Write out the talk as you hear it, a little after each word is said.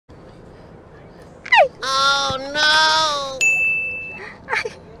Oh no! Ay,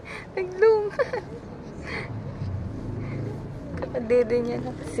 nagluma. Kapatid niya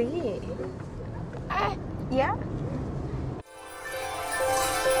na kasi. Ah, yeah.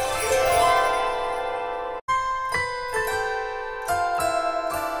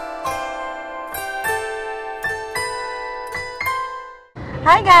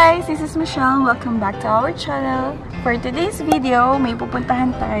 Hi guys! This is Michelle. Welcome back to our channel. For today's video, may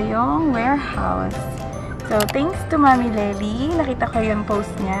pupuntahan tayong warehouse. So, thanks to Mami Lely, nakita ko yung post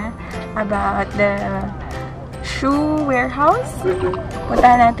niya about the shoe warehouse.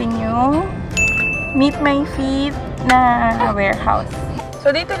 Puntahan natin yung Meet My Feet na warehouse.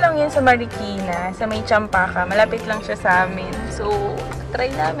 So, dito lang yun sa Marikina, sa may Champaca. Malapit lang siya sa amin. So,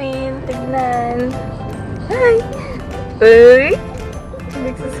 try namin. Tignan. Hi! Uy!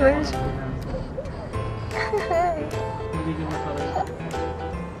 Nagsaswell siya. Hi!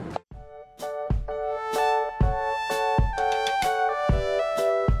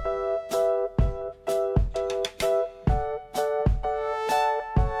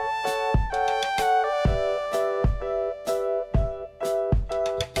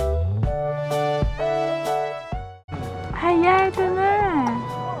 Ay, ito na!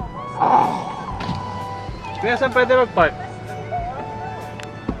 Kuya, saan pwede mag-park?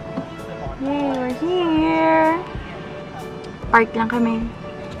 Yay, we're here! Park lang kami.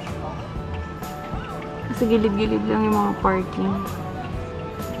 Kasi gilid-gilid lang yung mga parking.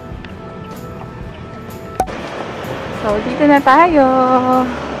 So, dito na tayo!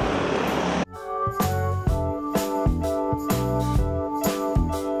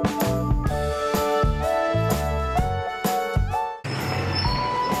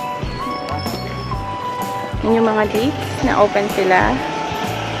 Yan yung mga dates na open sila.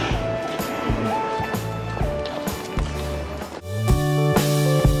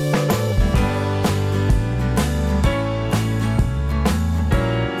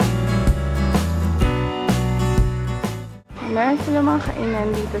 Meron sila mga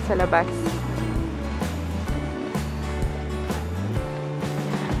kainan dito sa labas.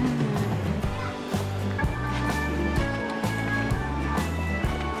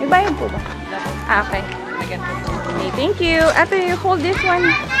 May bayad po ba? Ah, okay. Okay, thank you. Ate, you hold this one.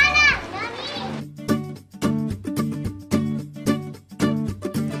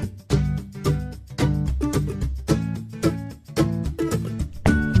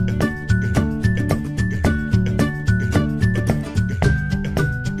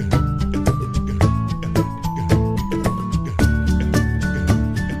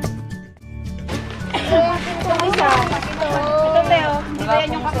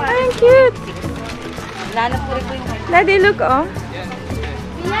 Ay, cute! Daddy, look, oh.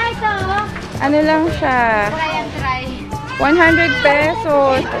 Ano lang siya? 100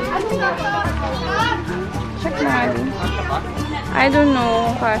 pesos. Check natin. I don't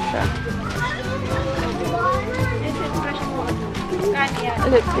know, kasha.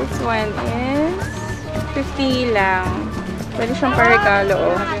 Look, this one is 50 lang. Pwede siyang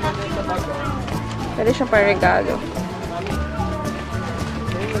paregalo, oh. Pwede siyang paregalo.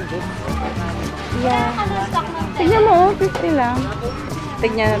 Yeah. Tignan mo, 50 lang.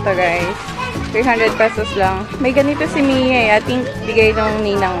 Tignan na to, guys. 300 pesos lang. May ganito si Mia, eh. I think bigay ng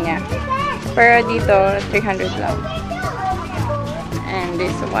ninang niya. Pero dito, 300 lang. And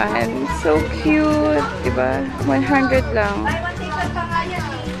this one, so cute. Diba? 100 lang.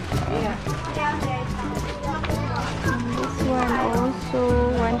 This one also,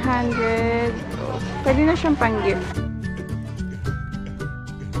 100. Pwede na siyang pang-gift.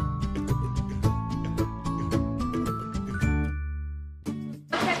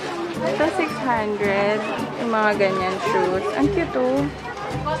 Ito, 600. Yung mga ganyan shoes. Ang cute, oh.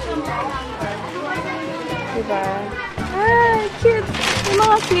 Diba? Ah, cute. Yung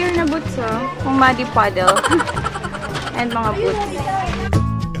mga clear na boots, oh. Kung muddy puddle. And mga boots.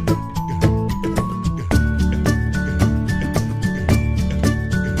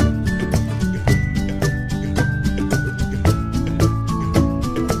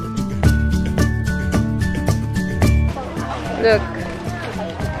 Look.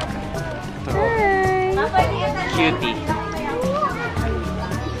 Cutie.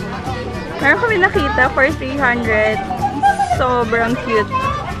 Meron kami nakita for 300. Sobrang cute.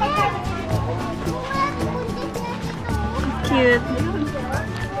 Cute.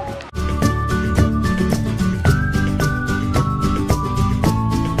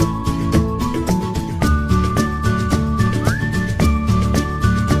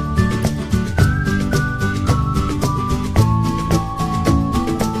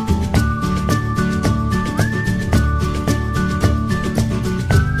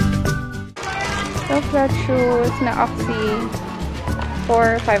 So, flat shoes na OXY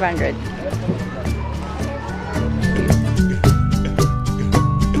for 500.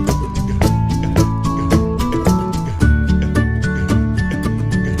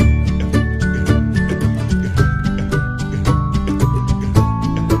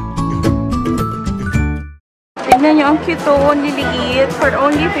 Tignan nyo, ang cute to, niliit, for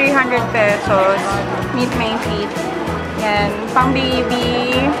only 300 pesos. Meet my feet. Yan, pang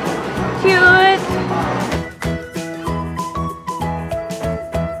baby. Cute!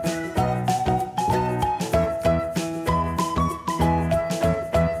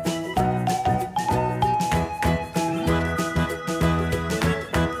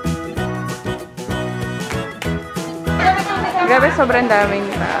 Grabe, sobrang daming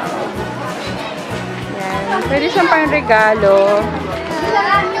tao. Yan. Pwede siyang pang regalo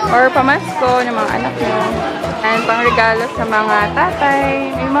or pamasko ng mga anak mo. And pang regalo sa mga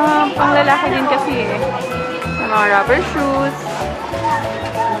tatay. May mga pang lalaki din kasi eh. Mga rubber shoes.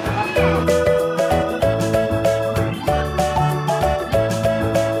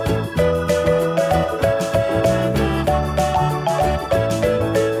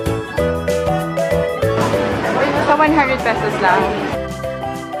 So 100 pesos lang.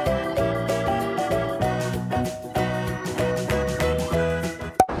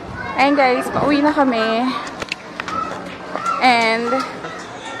 Ayan guys, pauwi na kami. And,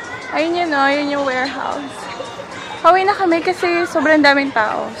 ayun yun o, yun yung warehouse. Pauwi na kami kasi sobrang daming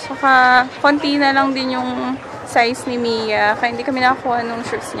tao. Saka, konti na lang din yung size ni Mia. Kaya hindi kami nakakuha nung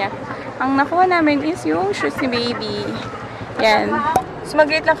shoes niya. Ang nakuha namin is yung shoes ni baby. Yan. So,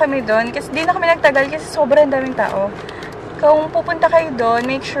 mag-wait lang kami doon. Kasi di na kami nagtagal kasi sobrang daming tao. Kung pupunta kayo doon,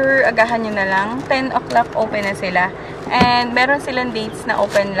 make sure agahan nyo na lang. 10 o'clock open na sila. And meron silang dates na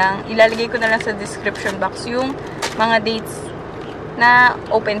open lang. Ilalagay ko na lang sa description box yung mga dates na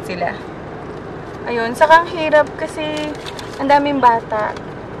open sila. Ayun. Saka ang hirap kasi ang daming bata.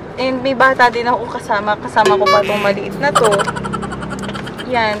 And may bata din ako kasama. Kasama ko pa itong maliit na to.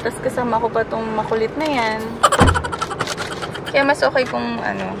 Yan. Tapos kasama ko pa itong makulit na yan. Kaya mas okay kung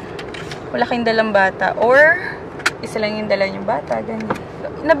ano, wala kayong dalang bata. Or isa lang yung dala yung bata. Ganyan.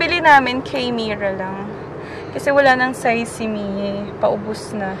 Nabili namin kay Mira lang. Kasi wala nang size si Mie.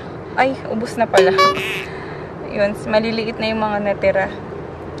 Paubos na. Ay, ubos na pala. Yun, maliliit na yung mga natira.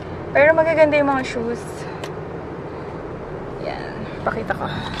 Pero magaganda yung mga shoes. Yan. Pakita ko.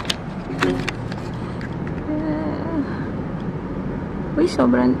 Uy,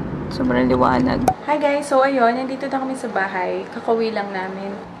 sobrang liwanag. Hi guys! So, ayun. Nandito na kami sa bahay. Kakauwi lang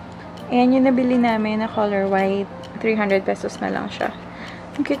namin. Ayan yung nabili namin na color white. 300 pesos na lang siya.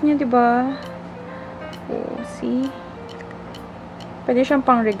 Ang cute niya, diba? Oh, see? Pwede siyang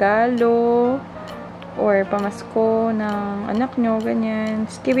pang regalo or pamasko ng anak nyo, ganyan.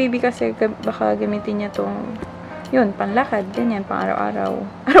 Kay baby kasi baka gamitin niya tong yun, panlakad, ganyan, pang araw-araw.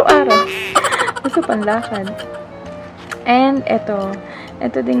 Araw-araw! Basta panlakad. And eto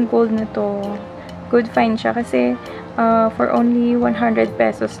ding gold na to. Good find siya kasi for only 100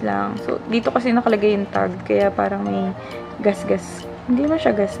 pesos lang. So, dito kasi nakalagay yung tag, kaya parang may gas-gas. Hindi naman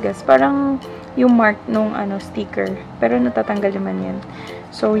siya gas-gas. Parang yung mark nung sticker. Pero natatanggal naman yan.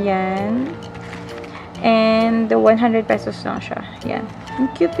 So, yan. And 100 pesos lang siya. Yan. Ang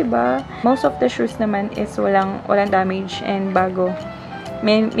cute, diba? Most of the shoes naman is walang damage and bago.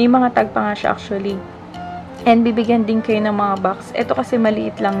 May mga tag pa nga siya actually. And bibigyan din kayo ng mga box. Ito kasi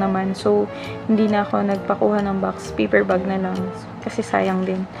maliit lang naman. So, hindi na ako nagpakuha ng box. Paper bag na lang. Kasi sayang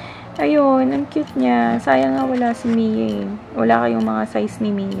din. Ayun, ang cute niya. Sayang nga wala si Mia. Wala kayong mga size ni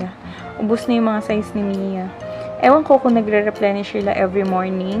Mia. Ubus na yung mga size ni Mia. Ewan ko kung nagre-replenish sila every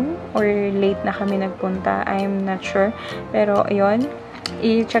morning or late na kami nagpunta. I'm not sure. Pero, ayun.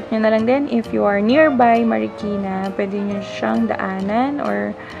 I-check nyo na lang din. If you are nearby Marikina, pwede nyo siyang daanan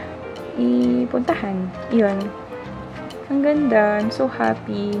or ipuntahan. Yun. Ang ganda. I'm so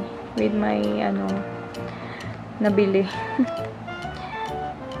happy with my, nabili.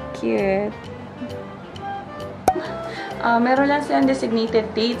 Cute. Meron lang silang designated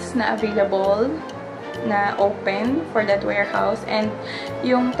dates na available na open for that warehouse. And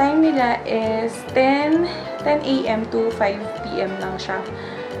yung time nila is 10 a.m. to 5 p.m. lang siya.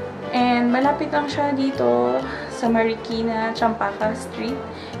 And malapit lang siya dito sa Marikina, Champaca Street.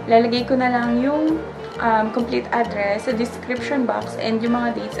 Lalagay ko na lang yung complete address sa description box and yung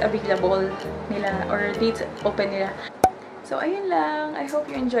mga dates available nila or dates open nila. So, ayun lang. I hope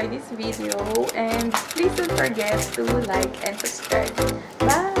you enjoyed this video and please don't forget to like and subscribe.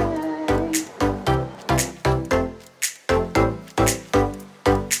 Bye!